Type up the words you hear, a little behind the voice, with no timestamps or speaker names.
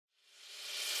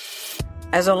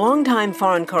As a longtime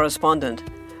foreign correspondent,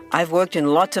 I've worked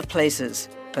in lots of places,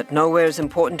 but nowhere as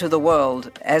important to the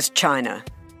world as China.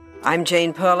 I'm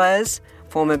Jane Perlez,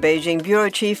 former Beijing bureau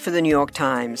chief for the New York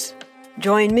Times.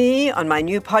 Join me on my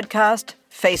new podcast,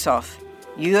 Face Off,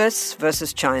 U.S.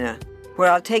 versus China, where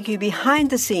I'll take you behind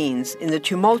the scenes in the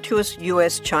tumultuous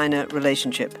U.S.-China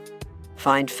relationship.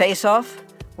 Find Face Off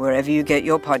wherever you get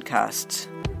your podcasts.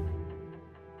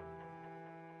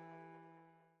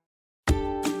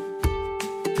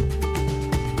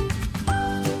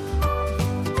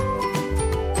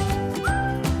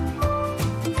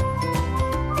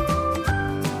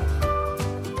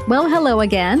 Well, hello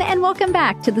again, and welcome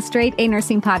back to the Straight A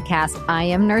Nursing Podcast. I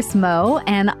am Nurse Mo,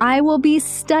 and I will be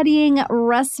studying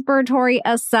respiratory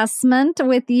assessment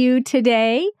with you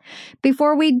today.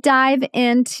 Before we dive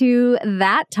into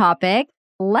that topic,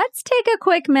 let's take a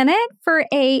quick minute for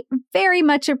a very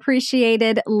much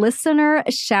appreciated listener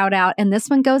shout out. And this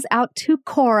one goes out to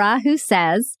Cora, who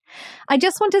says, I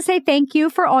just want to say thank you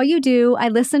for all you do. I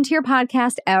listened to your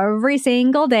podcast every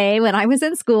single day when I was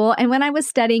in school and when I was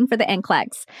studying for the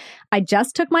NCLEX. I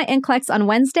just took my NCLEX on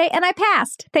Wednesday and I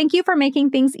passed. Thank you for making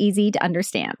things easy to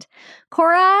understand.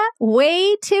 Cora,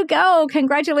 way to go.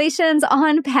 Congratulations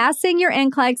on passing your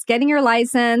NCLEX, getting your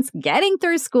license, getting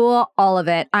through school, all of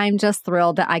it. I'm just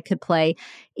thrilled that I could play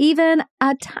even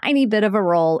a tiny bit of a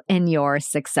role in your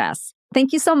success.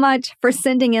 Thank you so much for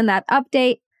sending in that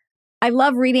update. I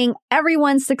love reading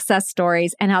everyone's success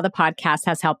stories and how the podcast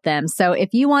has helped them. So if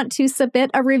you want to submit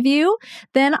a review,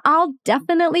 then I'll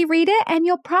definitely read it and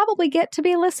you'll probably get to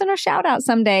be a listener shout out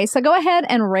someday. So go ahead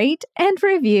and rate and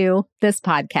review this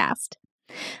podcast.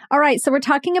 All right, so we're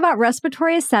talking about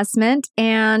respiratory assessment.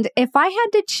 And if I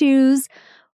had to choose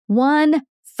one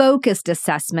focused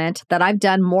assessment that I've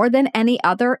done more than any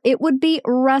other, it would be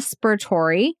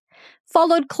respiratory,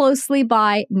 followed closely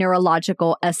by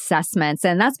neurological assessments.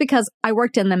 And that's because I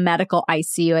worked in the medical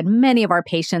ICU and many of our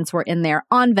patients were in there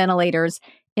on ventilators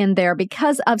in there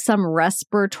because of some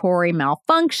respiratory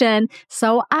malfunction.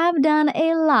 So I've done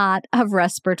a lot of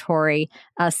respiratory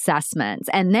assessments.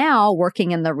 And now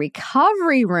working in the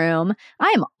recovery room, I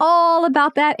am all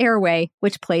about that airway,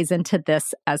 which plays into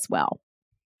this as well.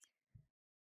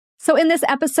 So in this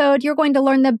episode, you're going to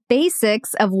learn the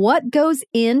basics of what goes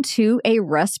into a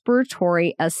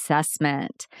respiratory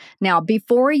assessment. Now,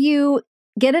 before you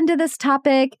get into this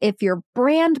topic, if you're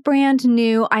brand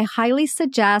new, I highly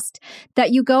suggest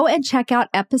that you go and check out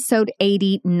episode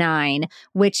 89,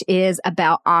 which is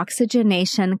about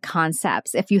oxygenation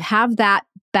concepts. If you have that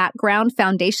background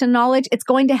foundation knowledge, it's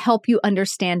going to help you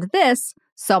understand this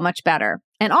so much better.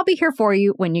 And I'll be here for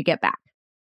you when you get back.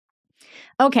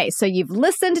 Okay, so you've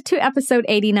listened to episode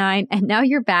 89 and now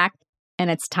you're back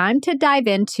and it's time to dive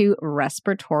into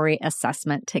respiratory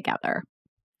assessment together.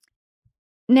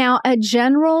 Now, a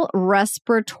general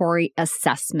respiratory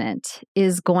assessment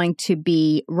is going to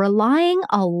be relying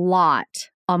a lot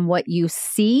on what you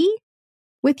see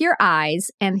with your eyes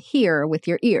and hear with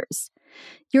your ears.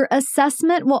 Your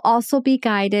assessment will also be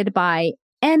guided by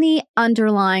any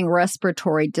underlying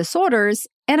respiratory disorders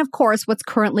and, of course, what's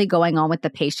currently going on with the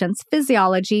patient's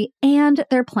physiology and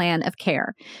their plan of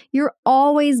care. You're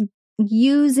always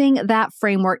using that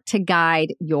framework to guide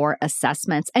your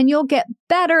assessments, and you'll get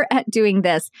better at doing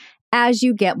this as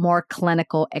you get more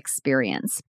clinical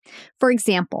experience. For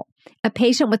example, a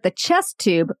patient with a chest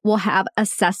tube will have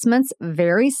assessments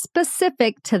very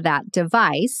specific to that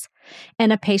device,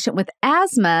 and a patient with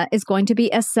asthma is going to be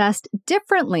assessed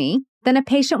differently than a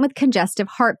patient with congestive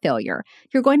heart failure.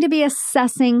 You're going to be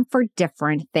assessing for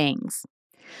different things.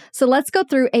 So let's go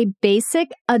through a basic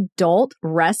adult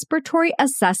respiratory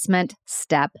assessment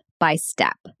step by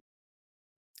step.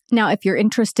 Now, if you're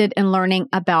interested in learning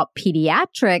about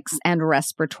pediatrics and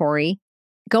respiratory,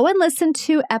 go and listen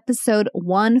to episode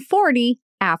 140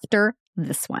 after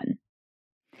this one.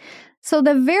 So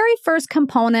the very first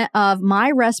component of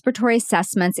my respiratory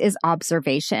assessments is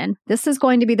observation. This is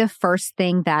going to be the first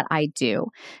thing that I do.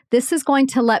 This is going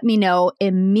to let me know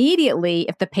immediately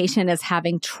if the patient is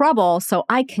having trouble so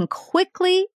I can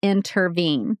quickly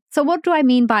intervene. So what do I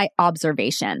mean by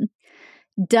observation?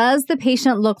 Does the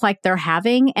patient look like they're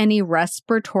having any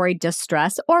respiratory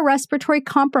distress or respiratory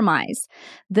compromise?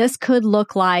 This could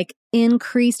look like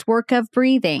increased work of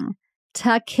breathing,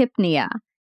 tachypnea,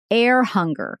 air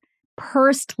hunger,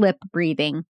 pursed lip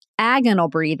breathing, agonal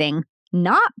breathing,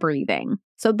 not breathing.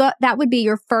 So that would be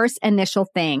your first initial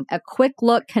thing. A quick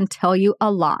look can tell you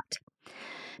a lot.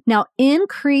 Now,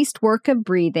 increased work of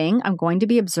breathing, I'm going to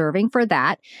be observing for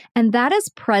that. And that is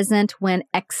present when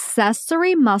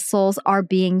accessory muscles are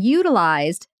being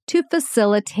utilized to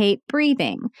facilitate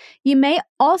breathing. You may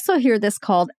also hear this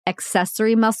called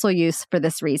accessory muscle use for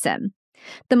this reason.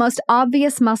 The most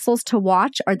obvious muscles to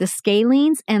watch are the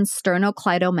scalenes and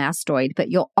sternocleidomastoid,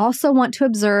 but you'll also want to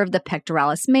observe the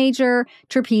pectoralis major,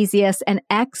 trapezius, and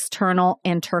external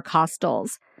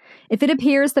intercostals. If it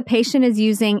appears the patient is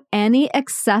using any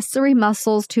accessory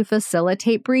muscles to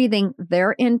facilitate breathing,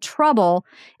 they're in trouble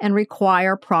and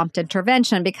require prompt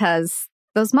intervention because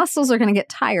those muscles are going to get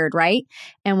tired, right?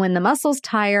 And when the muscles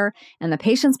tire and the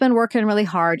patient's been working really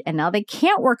hard and now they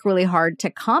can't work really hard to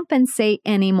compensate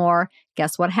anymore,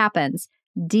 guess what happens?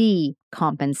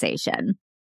 Decompensation.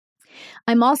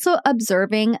 I'm also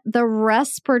observing the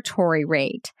respiratory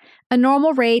rate. A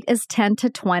normal rate is 10 to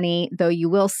 20, though you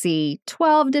will see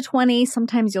 12 to 20.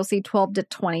 Sometimes you'll see 12 to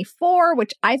 24,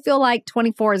 which I feel like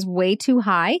 24 is way too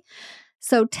high.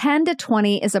 So 10 to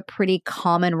 20 is a pretty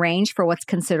common range for what's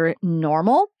considered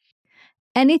normal.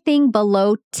 Anything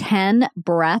below 10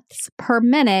 breaths per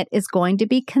minute is going to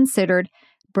be considered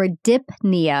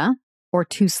bradypnea, or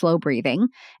too slow breathing,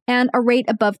 and a rate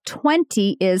above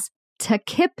 20 is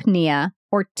tachypnea,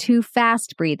 or too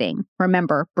fast breathing.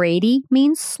 Remember, brady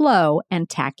means slow and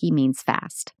tachy means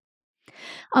fast.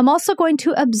 I'm also going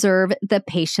to observe the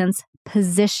patient's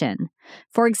position.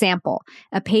 For example,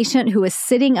 a patient who is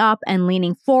sitting up and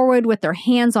leaning forward with their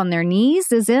hands on their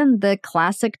knees is in the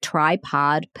classic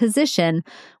tripod position,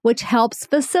 which helps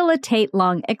facilitate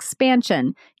lung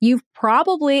expansion. You've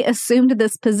probably assumed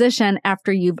this position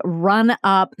after you've run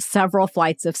up several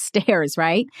flights of stairs,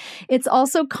 right? It's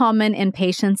also common in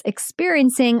patients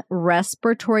experiencing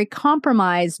respiratory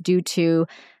compromise due to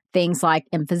things like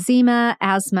emphysema,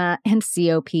 asthma, and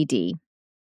COPD.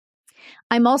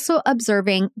 I'm also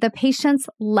observing the patient's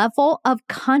level of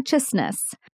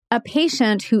consciousness. A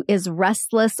patient who is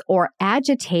restless or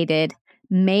agitated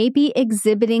may be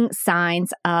exhibiting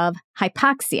signs of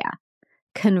hypoxia.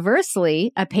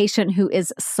 Conversely, a patient who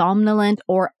is somnolent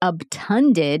or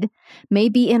obtunded may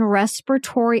be in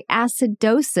respiratory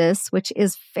acidosis, which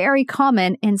is very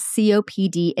common in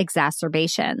COPD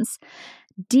exacerbations.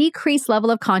 Decreased level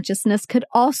of consciousness could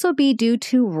also be due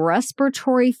to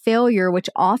respiratory failure, which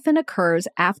often occurs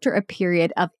after a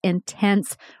period of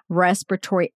intense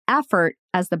respiratory effort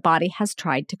as the body has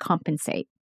tried to compensate.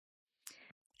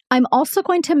 I'm also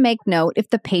going to make note if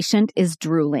the patient is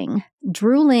drooling.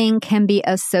 Drooling can be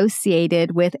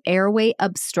associated with airway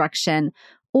obstruction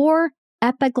or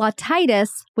epiglottitis,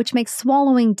 which makes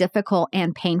swallowing difficult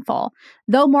and painful.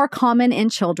 Though more common in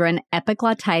children,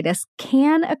 epiglottitis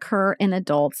can occur in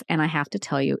adults, and I have to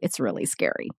tell you, it's really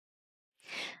scary.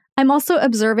 I'm also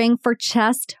observing for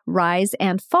chest rise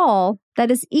and fall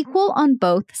that is equal on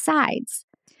both sides.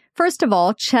 First of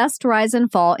all, chest rise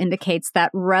and fall indicates that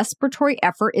respiratory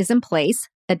effort is in place.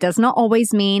 It does not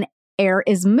always mean air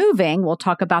is moving. We'll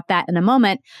talk about that in a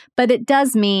moment, but it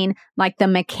does mean like the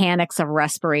mechanics of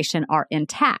respiration are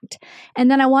intact. And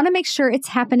then I want to make sure it's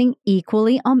happening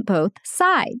equally on both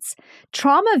sides.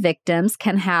 Trauma victims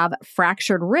can have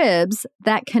fractured ribs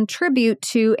that contribute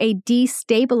to a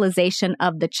destabilization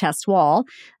of the chest wall.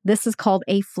 This is called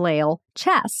a flail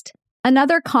chest.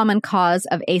 Another common cause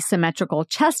of asymmetrical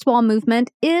chest wall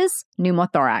movement is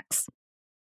pneumothorax.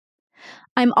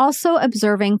 I'm also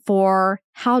observing for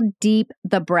how deep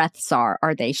the breaths are.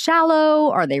 Are they shallow?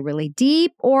 Are they really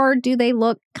deep? Or do they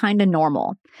look kind of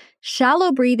normal?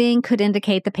 Shallow breathing could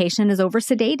indicate the patient is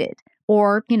oversedated,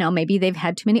 or, maybe they've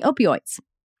had too many opioids.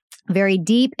 Very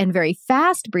deep and very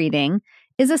fast breathing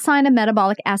is a sign of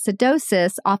metabolic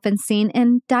acidosis, often seen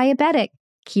in diabetic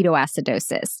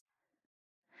ketoacidosis.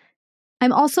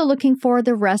 I'm also looking for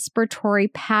the respiratory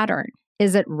pattern.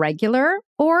 Is it regular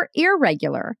or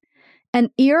irregular? An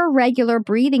irregular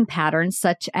breathing pattern,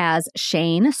 such as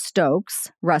Cheyne-Stokes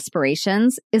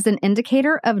respirations, is an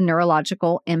indicator of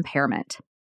neurological impairment.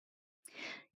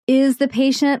 Is the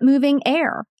patient moving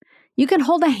air? You can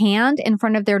hold a hand in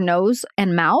front of their nose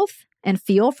and mouth and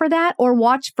feel for that, or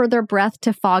watch for their breath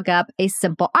to fog up a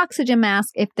simple oxygen mask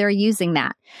if they're using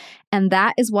that. And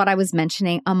that is what I was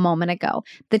mentioning a moment ago.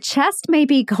 The chest may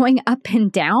be going up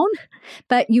and down,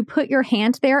 but you put your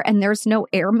hand there and there's no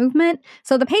air movement.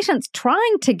 So the patient's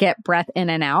trying to get breath in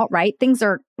and out, right? Things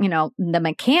are, the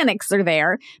mechanics are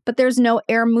there, but there's no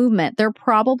air movement. They're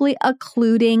probably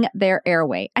occluding their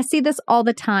airway. I see this all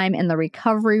the time in the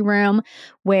recovery room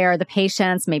where the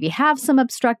patients maybe have some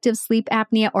obstructive sleep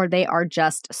apnea, or they are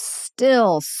just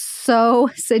still so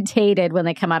sedated when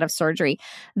they come out of surgery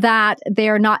that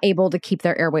they're not able to keep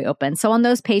their airway open. So on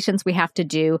those patients, we have to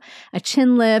do a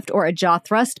chin lift or a jaw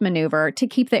thrust maneuver to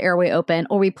keep the airway open,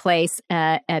 or we place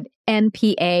an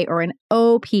NPA or an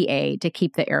OPA to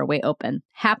keep the airway open.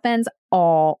 Happens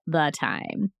all the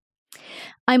time.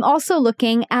 I'm also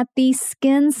looking at the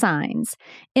skin signs.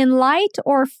 In light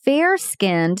or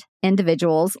fair-skinned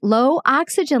individuals, low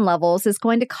oxygen levels is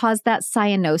going to cause that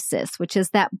cyanosis, which is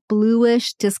that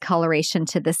bluish discoloration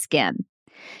to the skin.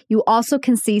 You also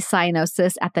can see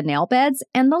cyanosis at the nail beds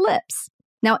and the lips.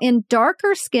 Now, in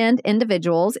darker-skinned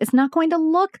individuals, it's not going to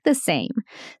look the same.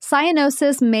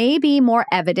 Cyanosis may be more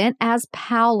evident as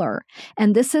pallor,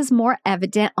 and this is more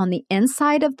evident on the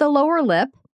inside of the lower lip,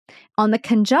 on the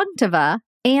conjunctiva,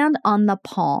 and on the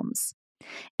palms.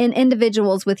 In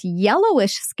individuals with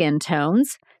yellowish skin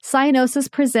tones,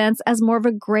 cyanosis presents as more of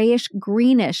a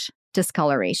grayish-greenish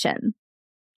discoloration.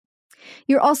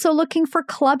 You're also looking for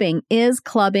clubbing. Is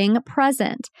clubbing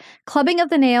present? Clubbing of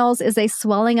the nails is a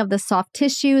swelling of the soft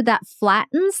tissue that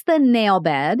flattens the nail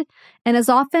bed and is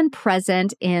often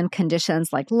present in conditions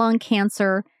like lung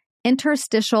cancer,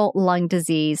 interstitial lung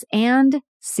disease, and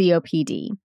COPD.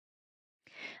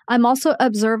 I'm also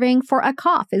observing for a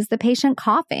cough. Is the patient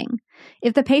coughing?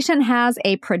 If the patient has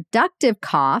a productive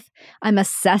cough, I'm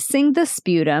assessing the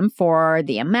sputum for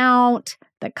the amount,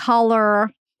 the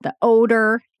color, the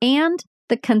odor, and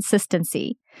the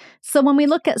consistency. So when we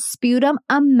look at sputum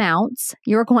amounts,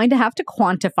 you're going to have to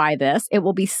quantify this. It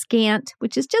will be scant,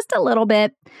 which is just a little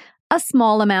bit, a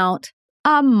small amount,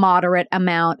 a moderate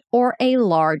amount, or a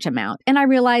large amount. And I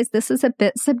realize this is a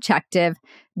bit subjective.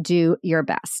 Do your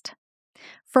best.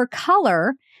 For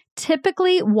color,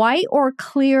 typically white or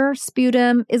clear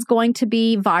sputum is going to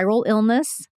be viral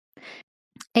illness.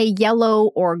 A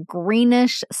yellow or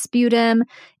greenish sputum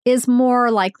is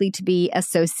more likely to be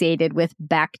associated with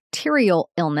bacterial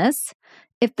illness.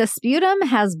 If the sputum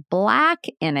has black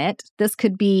in it, this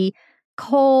could be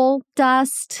coal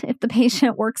dust if the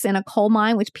patient works in a coal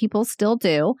mine, which people still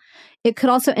do. It could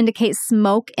also indicate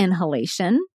smoke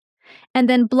inhalation. And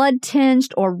then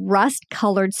blood-tinged or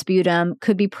rust-colored sputum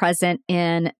could be present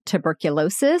in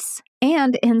tuberculosis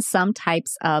and in some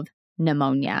types of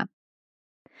pneumonia.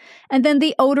 And then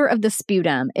the odor of the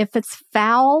sputum. If it's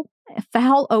foul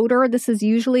odor, this is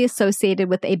usually associated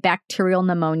with a bacterial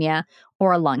pneumonia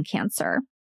or a lung cancer.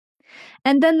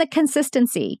 And then the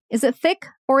consistency. Is it thick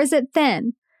or is it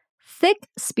thin? Thick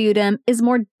sputum is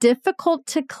more difficult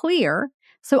to clear,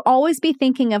 so always be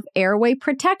thinking of airway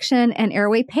protection and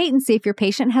airway patency if your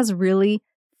patient has really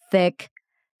thick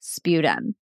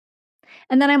sputum.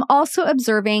 And then I'm also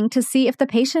observing to see if the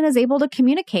patient is able to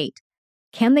communicate.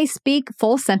 Can they speak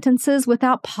full sentences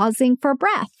without pausing for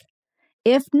breath?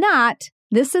 If not,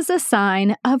 this is a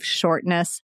sign of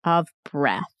shortness of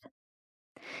breath.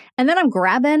 And then I'm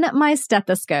grabbing my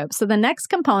stethoscope. So the next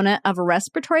component of a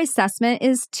respiratory assessment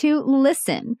is to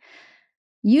listen.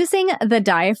 Using the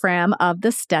diaphragm of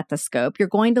the stethoscope, you're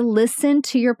going to listen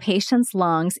to your patient's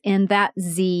lungs in that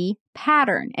Z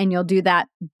pattern, and you'll do that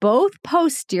both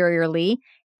posteriorly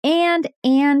and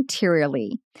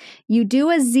anteriorly. You do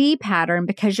a Z pattern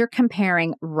because you're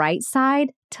comparing right side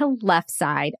to left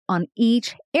side on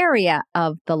each area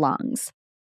of the lungs.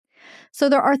 So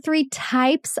there are 3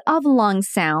 types of lung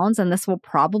sounds, and this will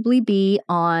probably be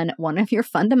on one of your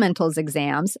fundamentals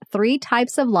exams. 3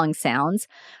 types of lung sounds: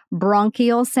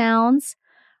 bronchial sounds,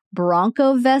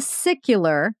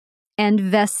 bronchovesicular, and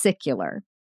vesicular.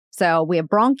 So we have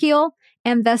bronchial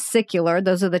and vesicular.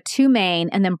 Those are the 2 main,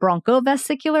 and then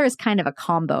bronchovesicular is kind of a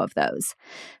combo of those.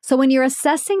 So when you're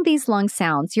assessing these lung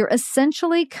sounds, you're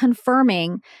essentially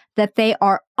confirming that they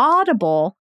are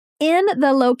audible in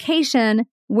the location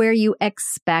where you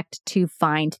expect to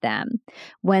find them.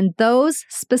 When those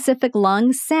specific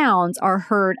lung sounds are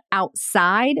heard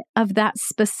outside of that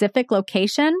specific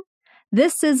location,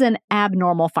 this is an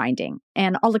abnormal finding,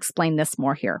 and I'll explain this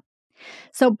more here.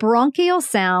 So bronchial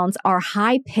sounds are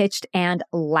high-pitched and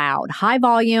loud, high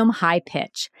volume, high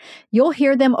pitch. You'll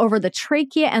hear them over the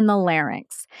trachea and the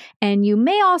larynx, and you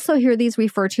may also hear these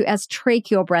referred to as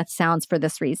tracheal breath sounds for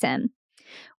this reason.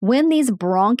 When these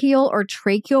bronchial or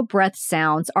tracheal breath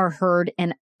sounds are heard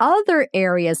in other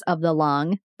areas of the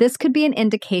lung, this could be an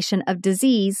indication of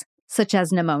disease such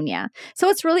as pneumonia. So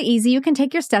it's really easy. You can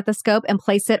take your stethoscope and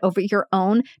place it over your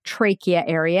own trachea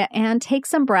area and take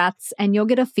some breaths, and you'll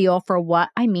get a feel for what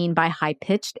I mean by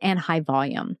high-pitched and high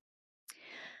volume.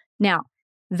 Now,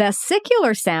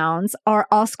 vesicular sounds are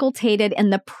auscultated in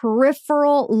the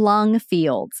peripheral lung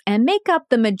fields and make up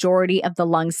the majority of the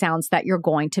lung sounds that you're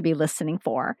going to be listening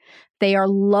for. They are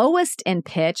lowest in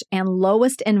pitch and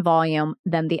lowest in volume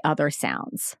than the other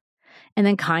sounds. And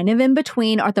then kind of in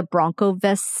between are the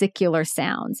bronchovesicular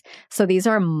sounds. So these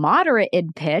are moderate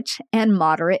in pitch and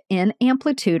moderate in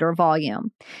amplitude or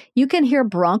volume. You can hear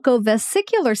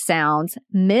bronchovesicular sounds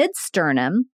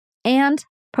mid-sternum and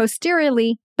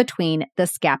posteriorly between the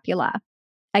scapula.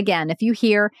 Again, if you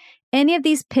hear any of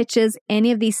these pitches,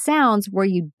 any of these sounds where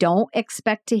you don't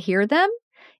expect to hear them,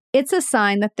 it's a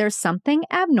sign that there's something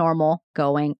abnormal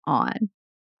going on.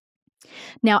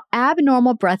 Now,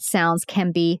 abnormal breath sounds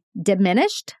can be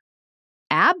diminished,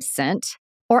 absent,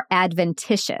 or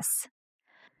adventitious.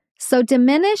 So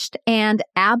diminished and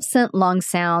absent lung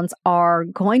sounds are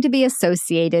going to be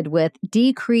associated with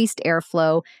decreased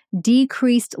airflow,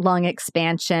 decreased lung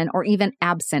expansion, or even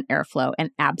absent airflow and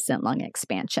absent lung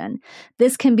expansion.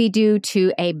 This can be due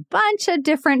to a bunch of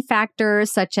different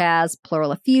factors such as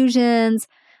pleural effusions,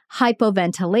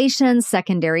 hypoventilation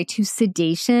secondary to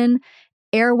sedation,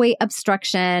 airway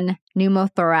obstruction,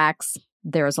 pneumothorax.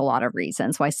 There's a lot of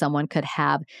reasons why someone could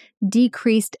have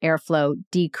decreased airflow,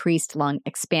 decreased lung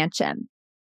expansion.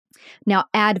 Now,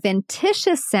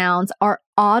 adventitious sounds are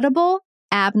audible,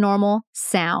 abnormal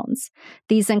sounds.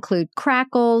 These include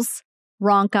crackles,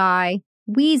 rhonchi,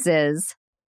 wheezes,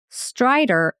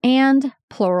 stridor, and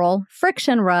pleural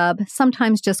friction rub,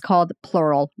 sometimes just called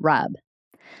pleural rub.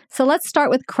 So let's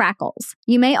start with crackles.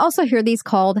 You may also hear these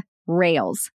called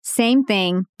rails. Same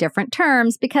thing, different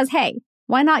terms, because hey,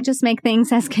 why not just make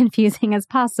things as confusing as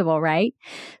possible, right?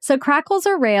 So crackles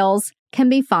or rails can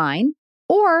be fine,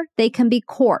 or they can be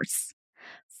coarse.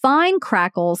 Fine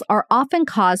crackles are often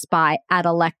caused by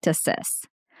atelectasis.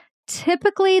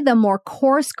 Typically, the more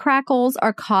coarse crackles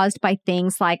are caused by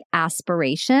things like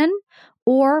aspiration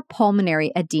or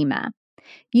pulmonary edema.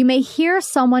 You may hear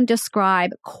someone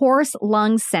describe coarse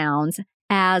lung sounds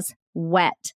as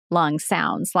wet lung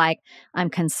sounds, like, I'm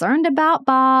concerned about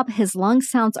Bob, his lung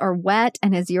sounds are wet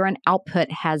and his urine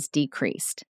output has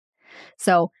decreased.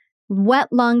 So wet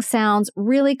lung sounds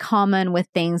really common with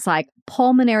things like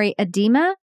pulmonary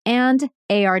edema and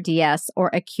ARDS, or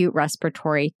acute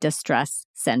respiratory distress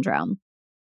syndrome.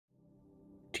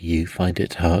 Do you find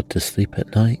it hard to sleep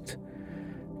at night?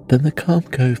 Then the Calm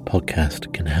Cove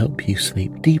podcast can help you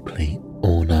sleep deeply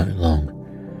all night long.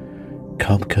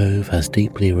 Calm Cove has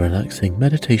deeply relaxing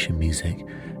meditation music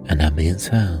and ambient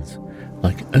sounds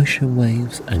like ocean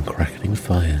waves and crackling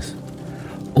fires.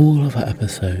 All of our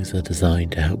episodes are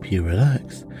designed to help you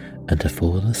relax and to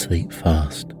fall asleep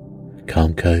fast.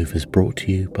 Calm Cove is brought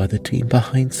to you by the team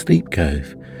behind Sleep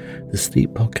Cove, the sleep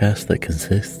podcast that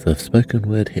consists of spoken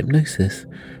word hypnosis,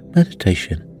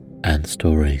 meditation, and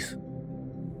stories.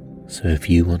 So if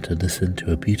you want to listen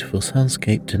to a beautiful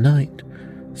soundscape tonight,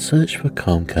 search for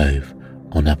Calm Cove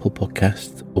on Apple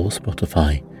Podcasts or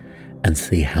Spotify and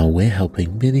see how we're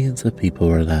helping millions of people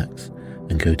relax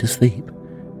and go to sleep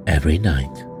every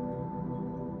night.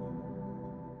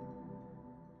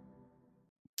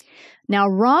 Now,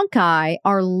 rhonchi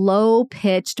are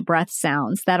low-pitched breath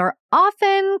sounds that are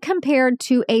often compared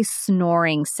to a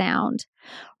snoring sound.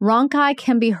 Rhonchi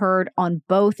can be heard on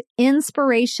both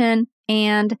inspiration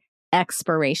and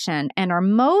expiration and are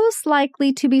most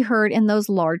likely to be heard in those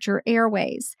larger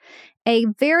airways. A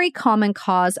very common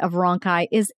cause of rhonchi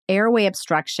is airway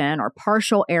obstruction or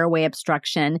partial airway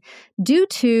obstruction due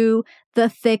to the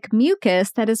thick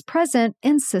mucus that is present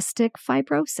in cystic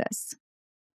fibrosis.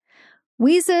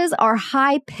 Wheezes are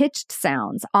high-pitched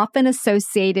sounds, often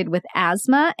associated with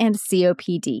asthma and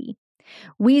COPD.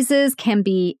 Wheezes can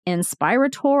be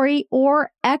inspiratory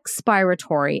or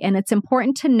expiratory, and it's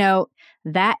important to note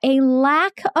that a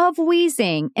lack of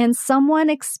wheezing in someone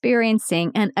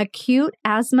experiencing an acute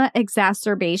asthma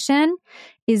exacerbation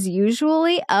is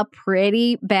usually a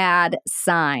pretty bad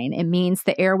sign. It means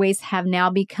the airways have now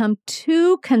become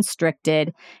too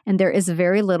constricted and there is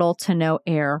very little to no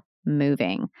air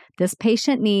moving. This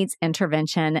patient needs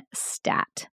intervention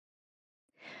stat.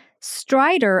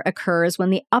 Stridor occurs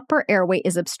when the upper airway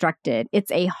is obstructed.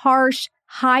 It's a harsh,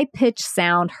 high-pitched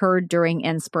sound heard during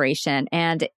inspiration.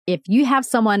 And if you have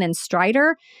someone in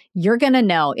stridor, you're going to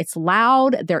know it's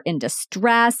loud, they're in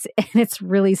distress, and it's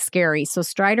really scary. So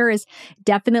stridor is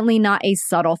definitely not a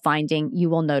subtle finding.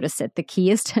 You will notice it. The key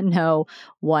is to know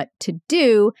what to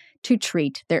do to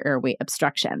treat their airway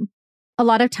obstruction. A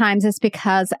lot of times it's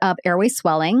because of airway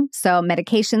swelling, so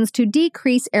medications to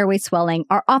decrease airway swelling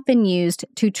are often used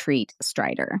to treat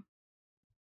stridor.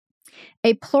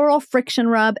 A pleural friction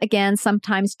rub, again,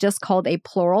 sometimes just called a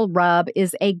pleural rub,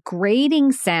 is a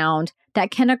grating sound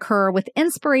that can occur with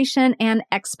inspiration and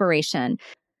expiration.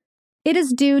 It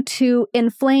is due to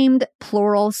inflamed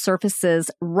pleural surfaces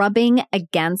rubbing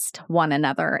against one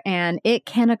another, and it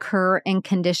can occur in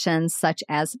conditions such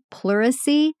as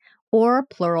pleurisy or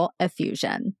pleural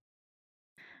effusion.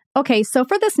 Okay, so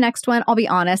for this next one, I'll be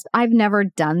honest, I've never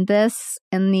done this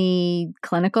in the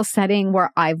clinical setting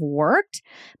where I've worked,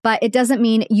 but it doesn't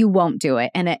mean you won't do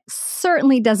it. And it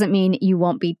certainly doesn't mean you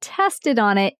won't be tested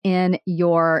on it in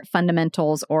your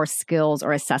fundamentals or skills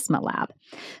or assessment lab.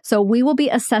 So we will be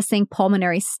assessing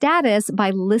pulmonary status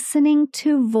by listening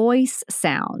to voice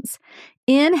sounds.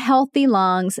 In healthy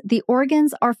lungs, the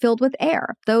organs are filled with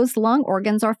air. Those lung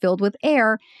organs are filled with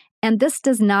air, and this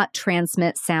does not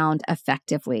transmit sound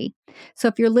effectively. So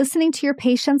if you're listening to your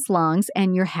patient's lungs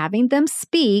and you're having them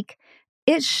speak,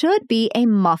 it should be a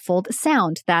muffled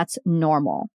sound. That's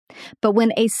normal. But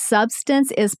when a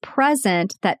substance is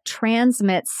present that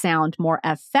transmits sound more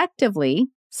effectively,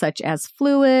 such as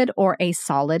fluid or a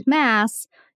solid mass,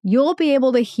 you'll be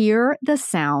able to hear the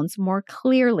sounds more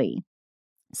clearly.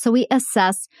 So we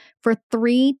assess for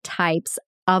 3 types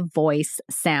of voice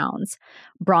sounds: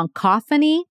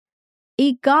 bronchophony,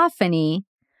 egophony,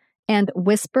 and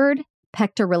whispered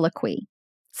pectoriloquy.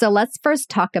 So let's first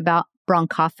talk about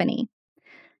bronchophony.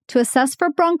 To assess for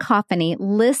bronchophony,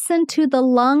 listen to the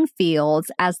lung fields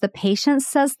as the patient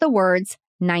says the words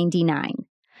 99.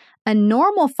 A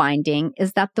normal finding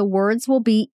is that the words will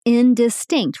be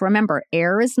indistinct. Remember,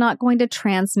 air is not going to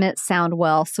transmit sound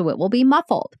well, so it will be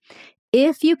muffled.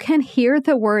 If you can hear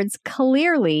the words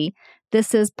clearly,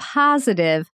 this is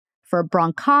positive for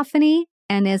bronchophony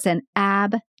and is an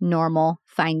abnormal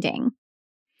finding.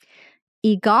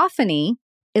 Egophony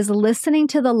is listening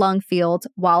to the lung fields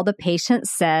while the patient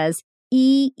says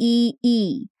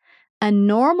E. A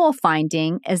normal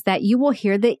finding is that you will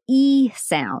hear the E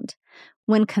sound.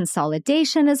 When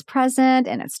consolidation is present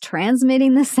and it's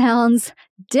transmitting the sounds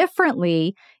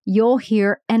differently, you'll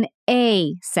hear an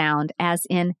A sound, as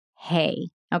in hey.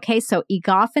 Okay, so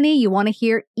egophony, you want to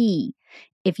hear E.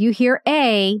 If you hear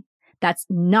A, that's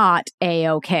not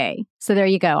A-okay. So there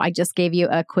you go. I just gave you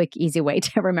a quick, easy way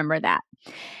to remember that.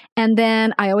 And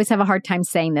then I always have a hard time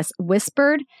saying this,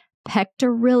 whispered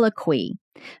pectoriloquy.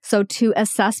 So to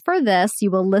assess for this,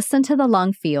 you will listen to the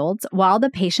lung fields while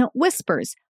the patient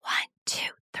whispers, 1,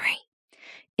 2, 3.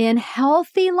 In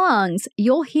healthy lungs,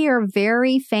 you'll hear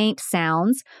very faint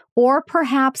sounds or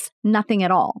perhaps nothing at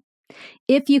all.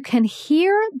 If you can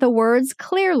hear the words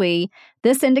clearly,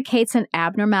 this indicates an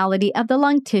abnormality of the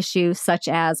lung tissue, such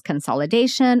as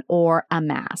consolidation or a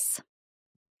mass.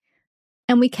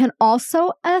 And we can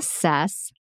also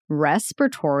assess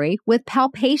respiratory with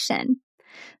palpation.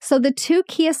 So the 2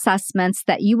 key assessments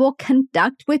that you will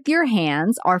conduct with your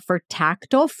hands are for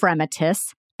tactile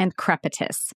fremitus and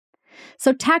crepitus.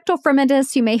 So tactile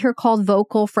fremitus, you may hear called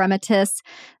vocal fremitus.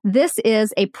 This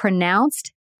is a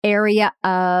pronounced area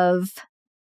of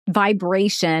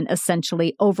vibration,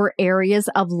 essentially, over areas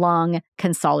of lung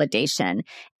consolidation.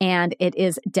 And it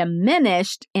is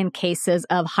diminished in cases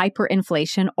of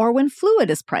hyperinflation or when fluid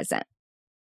is present.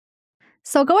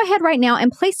 So go ahead right now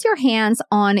and place your hands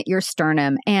on your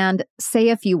sternum and say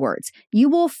a few words. You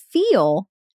will feel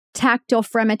tactile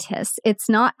fremitus. It's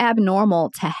not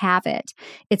abnormal to have it.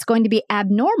 It's going to be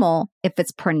abnormal if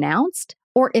it's pronounced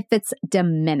or if it's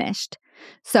diminished.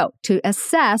 So to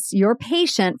assess your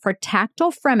patient for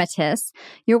tactile fremitus,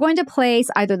 you're going to place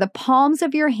either the palms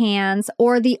of your hands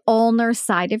or the ulnar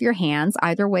side of your hands,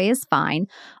 either way is fine,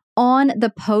 on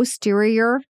the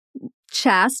posterior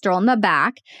chest or on the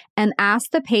back, and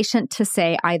ask the patient to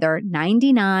say either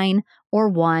 99 or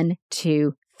 1,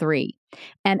 2, 3.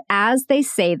 And as they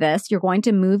say this, you're going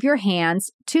to move your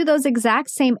hands to those exact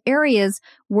same areas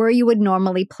where you would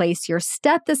normally place your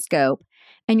stethoscope,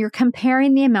 and you're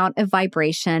comparing the amount of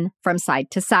vibration from side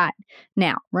to side.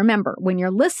 Now, remember, when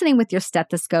you're listening with your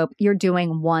stethoscope, you're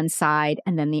doing one side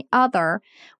and then the other.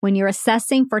 When you're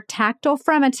assessing for tactile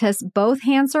fremitus, both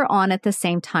hands are on at the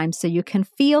same time, so you can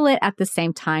feel it at the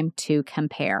same time to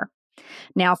compare.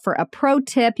 Now, for a pro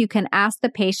tip, you can ask the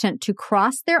patient to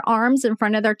cross their arms in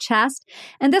front of their chest,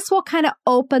 and this will kind of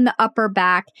open the upper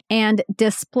back and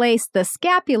displace the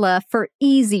scapula for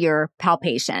easier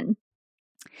palpation.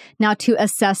 Now, to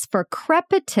assess for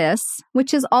crepitus,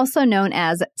 which is also known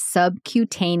as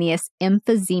subcutaneous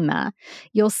emphysema,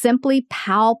 you'll simply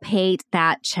palpate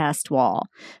that chest wall.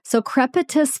 So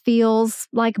crepitus feels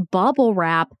like bubble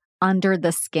wrap under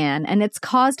the skin, and it's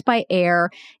caused by air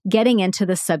getting into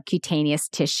the subcutaneous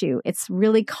tissue. It's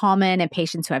really common in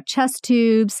patients who have chest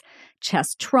tubes,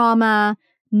 chest trauma,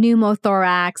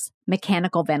 pneumothorax,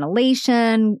 mechanical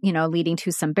ventilation, leading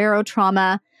to some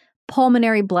barotrauma,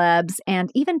 pulmonary blebs, and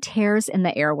even tears in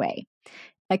the airway.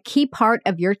 A key part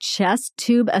of your chest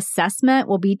tube assessment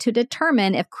will be to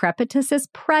determine if crepitus is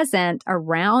present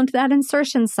around that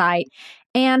insertion site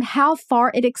and how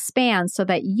far it expands so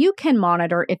that you can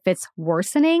monitor if it's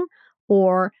worsening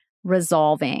or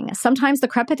resolving. Sometimes the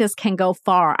crepitus can go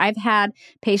far. I've had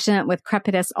patient with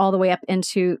crepitus all the way up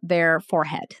into their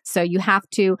forehead. So you have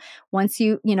to, once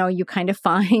you kind of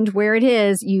find where it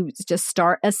is, you just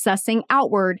start assessing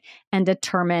outward and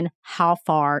determine how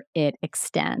far it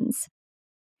extends.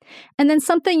 And then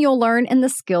something you'll learn in the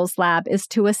skills lab is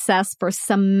to assess for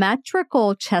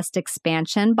symmetrical chest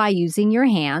expansion by using your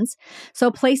hands.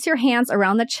 So place your hands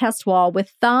around the chest wall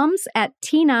with thumbs at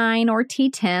T9 or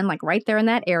T10, like right there in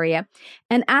that area,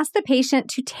 and ask the patient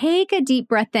to take a deep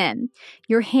breath in.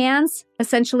 Your hands,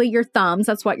 essentially your thumbs,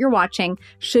 that's what you're watching,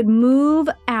 should move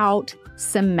out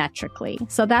symmetrically.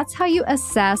 So that's how you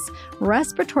assess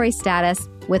respiratory status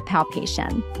with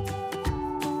palpation.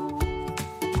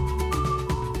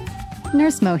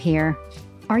 Nurse Mo here.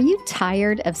 Are you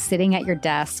tired of sitting at your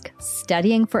desk,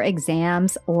 studying for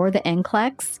exams or the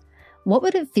NCLEX? What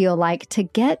would it feel like to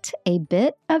get a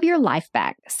bit of your life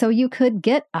back so you could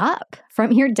get up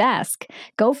from your desk,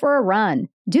 go for a run,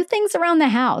 do things around the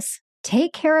house,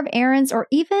 take care of errands, or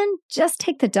even just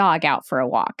take the dog out for a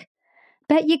walk?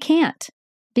 Bet you can't,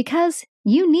 because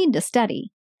you need to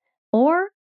study.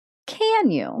 Or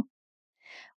can you?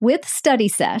 With Study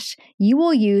Sesh, you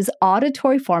will use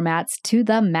auditory formats to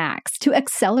the max to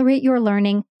accelerate your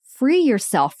learning, free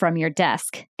yourself from your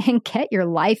desk, and get your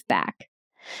life back.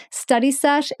 Study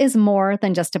Sesh is more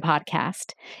than just a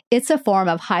podcast. It's a form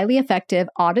of highly effective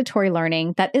auditory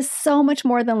learning that is so much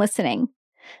more than listening.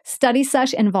 Study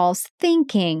Sesh involves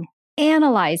thinking,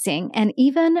 analyzing, and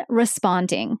even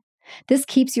responding. This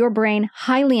keeps your brain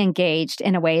highly engaged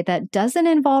in a way that doesn't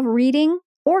involve reading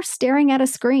or staring at a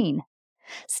screen.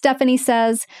 Stephanie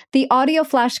says, the audio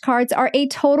flashcards are a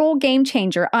total game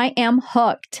changer. I am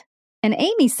hooked. And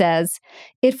Amy says,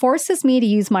 it forces me to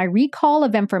use my recall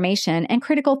of information and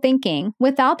critical thinking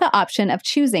without the option of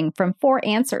choosing from 4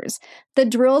 answers. The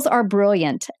drills are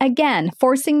brilliant, again,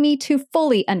 forcing me to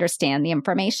fully understand the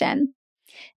information.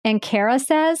 And Kara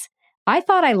says, I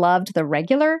thought I loved the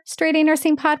regular Straight A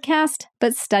Nursing podcast,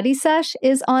 but Study Sesh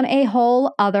is on a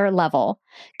whole other level.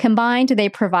 Combined, they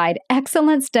provide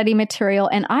excellent study material,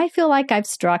 and I feel like I've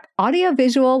struck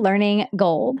audiovisual learning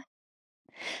gold.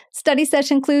 Study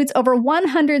Sesh includes over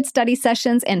 100 study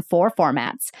sessions in 4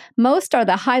 formats. Most are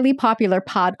the highly popular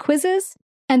pod quizzes,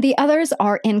 and the others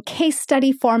are in case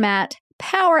study format,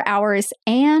 power hours,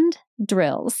 and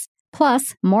drills.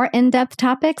 Plus, more in-depth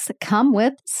topics come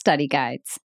with study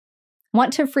guides.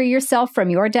 Want to free yourself from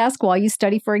your desk while you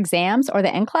study for exams or the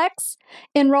NCLEX?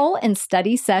 Enroll in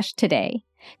Study Sesh today.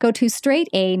 Go to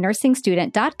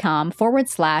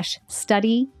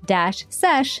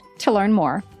straightanursingstudent.com/study-sesh to learn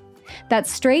more.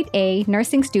 That's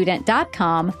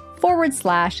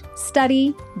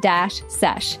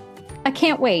straightanursingstudent.com/study-sesh. I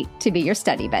can't wait to be your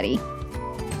study buddy.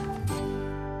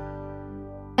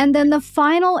 And then the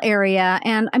final area,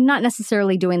 and I'm not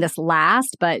necessarily doing this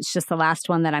last, but it's just the last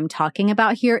one that I'm talking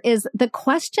about here, is the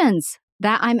questions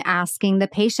that I'm asking the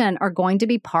patient are going to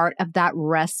be part of that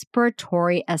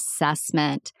respiratory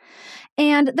assessment.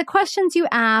 And the questions you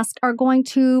ask are going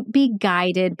to be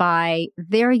guided by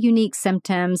their unique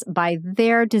symptoms, by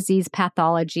their disease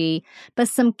pathology. But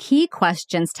some key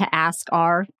questions to ask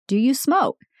are, do you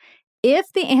smoke?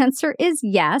 If the answer is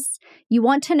yes, you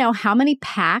want to know how many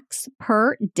packs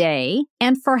per day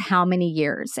and for how many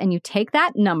years. And you take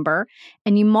that number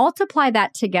and you multiply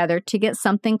that together to get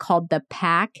something called the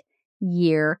pack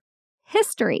year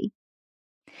history.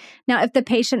 Now, if the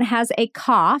patient has a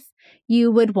cough, you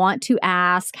would want to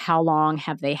ask how long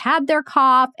have they had their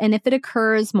cough and if it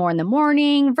occurs more in the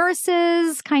morning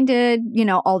versus kind of,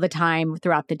 all the time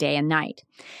throughout the day and night.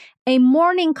 A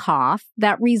morning cough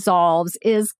that resolves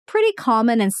is pretty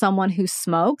common in someone who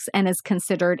smokes and is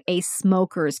considered a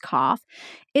smoker's cough.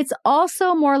 It's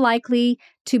also more likely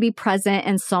to be present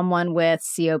in someone with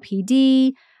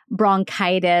COPD,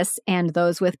 bronchitis, and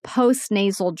those with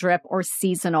postnasal drip or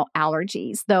seasonal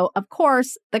allergies, though, of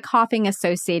course, the coughing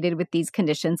associated with these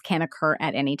conditions can occur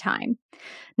at any time.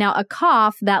 Now, a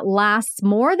cough that lasts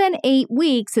more than 8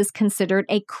 weeks is considered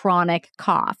a chronic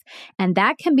cough, and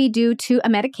that can be due to a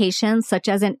medication such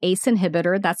as an ACE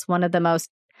inhibitor. That's one of the most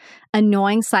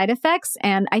annoying side effects,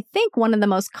 and I think one of the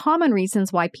most common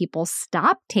reasons why people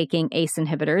stop taking ACE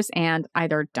inhibitors and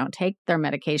either don't take their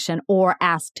medication or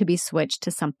ask to be switched to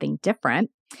something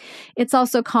different. It's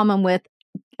also common with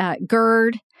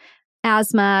GERD,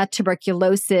 asthma,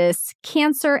 tuberculosis,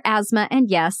 cancer, asthma, and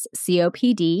yes,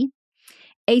 COPD.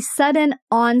 A sudden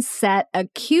onset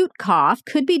acute cough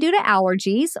could be due to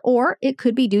allergies or it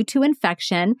could be due to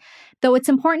infection, though it's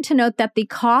important to note that the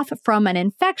cough from an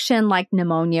infection like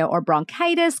pneumonia or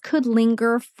bronchitis could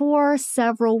linger for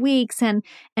several weeks and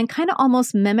kind of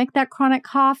almost mimic that chronic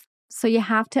cough. So you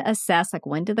have to assess, like,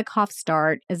 when did the cough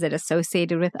start? Is it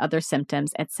associated with other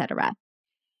symptoms, etc.?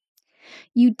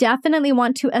 You definitely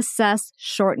want to assess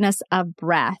shortness of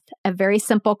breath. A very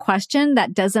simple question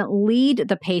that doesn't lead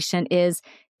the patient is,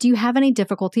 do you have any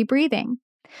difficulty breathing?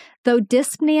 Though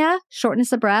dyspnea,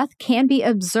 shortness of breath, can be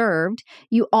observed,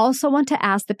 you also want to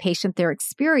ask the patient their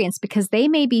experience because they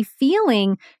may be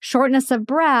feeling shortness of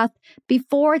breath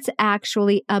before it's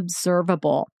actually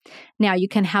observable. Now, you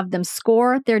can have them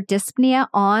score their dyspnea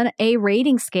on a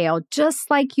rating scale, just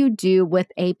like you do with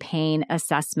a pain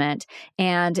assessment.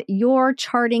 And your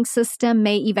charting system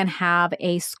may even have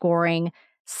a scoring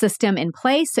system in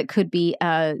place. It could be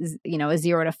a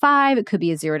 0 to 5, it could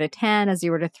be a 0 to 10, a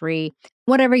 0 to 3,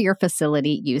 whatever your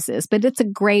facility uses. But it's a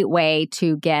great way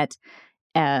to get,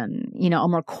 a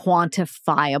more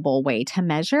quantifiable way to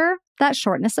measure that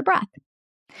shortness of breath.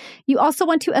 You also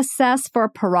want to assess for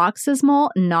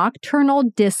paroxysmal nocturnal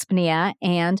dyspnea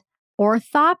and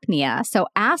orthopnea. So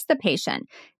ask the patient,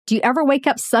 do you ever wake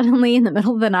up suddenly in the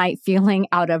middle of the night feeling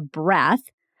out of breath?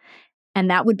 And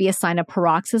that would be a sign of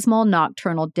paroxysmal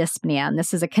nocturnal dyspnea. And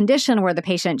this is a condition where the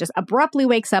patient just abruptly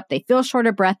wakes up, they feel short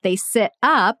of breath, they sit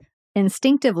up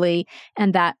instinctively,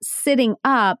 and that sitting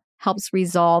up helps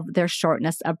resolve their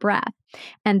shortness of breath.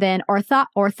 And then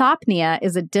orthopnea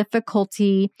is a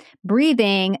difficulty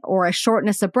breathing or a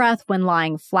shortness of breath when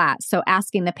lying flat. So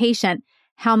asking the patient,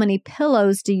 how many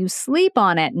pillows do you sleep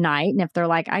on at night? And if they're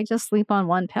like, I just sleep on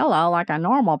one pillow like a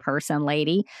normal person,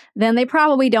 lady, then they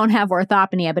probably don't have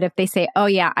orthopnea. But if they say, oh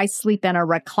yeah, I sleep in a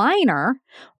recliner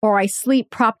or I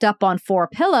sleep propped up on 4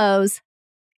 pillows,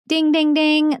 ding, ding,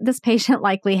 ding, this patient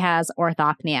likely has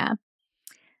orthopnea.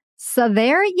 So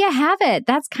there you have it.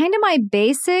 That's kind of my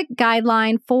basic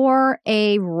guideline for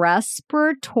a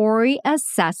respiratory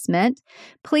assessment.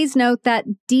 Please note that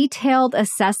detailed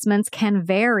assessments can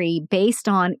vary based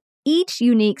on each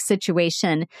unique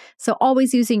situation. So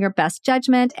always using your best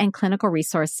judgment and clinical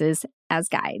resources as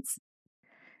guides.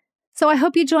 So I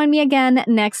hope you join me again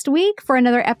next week for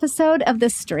another episode of the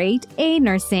Straight A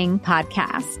Nursing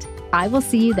Podcast. I will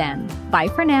see you then. Bye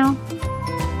for now.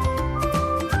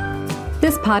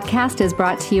 This podcast is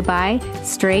brought to you by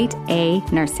Straight A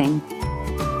Nursing.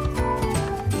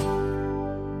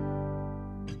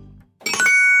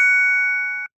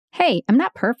 Hey, I'm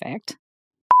not perfect.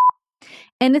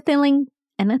 Anything.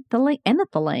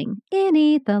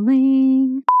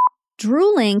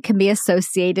 Drooling can be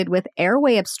associated with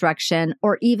airway obstruction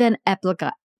or even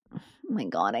oh my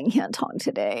God, I can't talk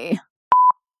today.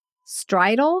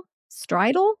 Stridal,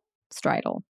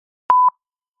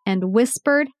 and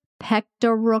whispered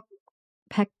pectoriloquy.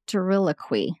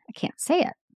 I can't say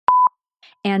it.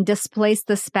 And displace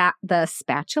the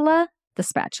spatula,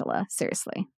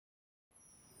 seriously.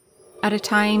 At a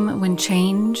time when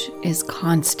change is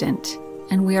constant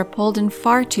and we are pulled in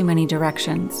far too many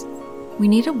directions, we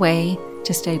need a way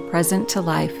to stay present to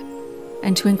life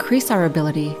and to increase our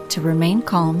ability to remain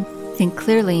calm, think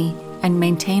clearly, and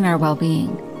maintain our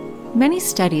well-being. Many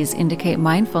studies indicate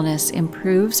mindfulness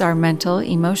improves our mental,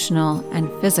 emotional,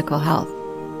 and physical health.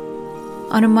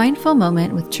 On A Mindful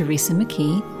Moment with Teresa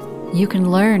McKee, you can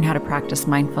learn how to practice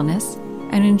mindfulness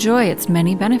and enjoy its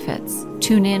many benefits.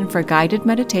 Tune in for guided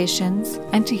meditations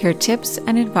and to hear tips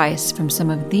and advice from some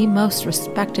of the most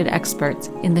respected experts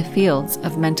in the fields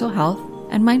of mental health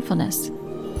and mindfulness.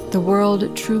 The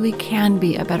world truly can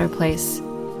be a better place.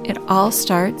 It all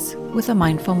starts with a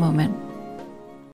mindful moment.